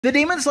The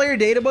Demon Slayer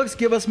Databooks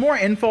give us more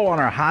info on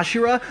our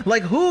Hashira,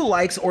 like who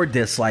likes or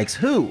dislikes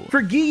who.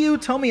 For Giyu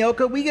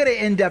Tomioka, we get an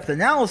in-depth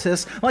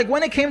analysis, like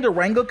when it came to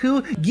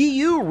Rengoku,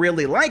 Giyuu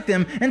really liked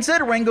him and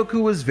said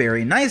Rengoku was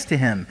very nice to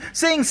him,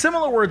 saying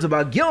similar words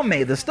about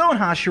Gyomei the Stone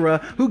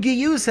Hashira, who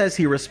Giyuu says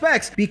he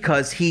respects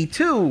because he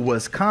too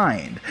was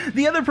kind.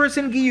 The other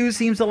person Giyuu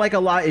seems to like a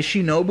lot is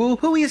Shinobu,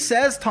 who he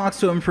says talks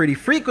to him pretty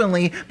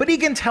frequently, but he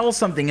can tell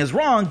something is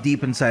wrong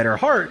deep inside her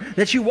heart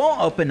that she won't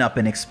open up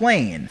and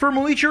explain. For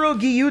Muichiro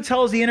Giyuu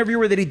tells the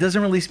interviewer that he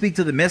doesn't really speak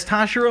to the Mist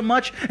Hashira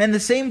much, and the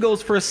same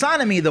goes for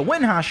Sanemi, the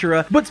Wind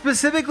Hashira, but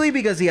specifically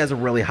because he has a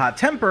really hot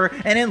temper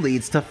and it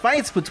leads to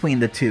fights between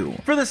the two.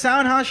 For the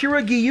Sound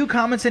Hashira, Giyuu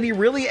comments that he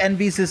really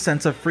envies his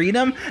sense of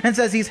freedom and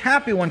says he's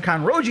happy when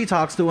Kanroji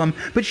talks to him,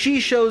 but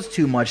she shows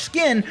too much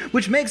skin,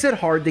 which makes it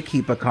hard to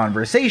keep a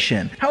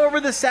conversation.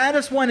 However, the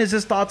saddest one is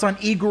his thoughts on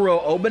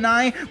Iguro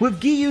Obanai, with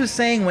Giyuu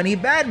saying when he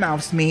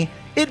badmouths me,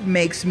 it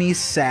makes me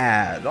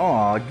sad.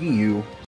 Aw, Giyuu.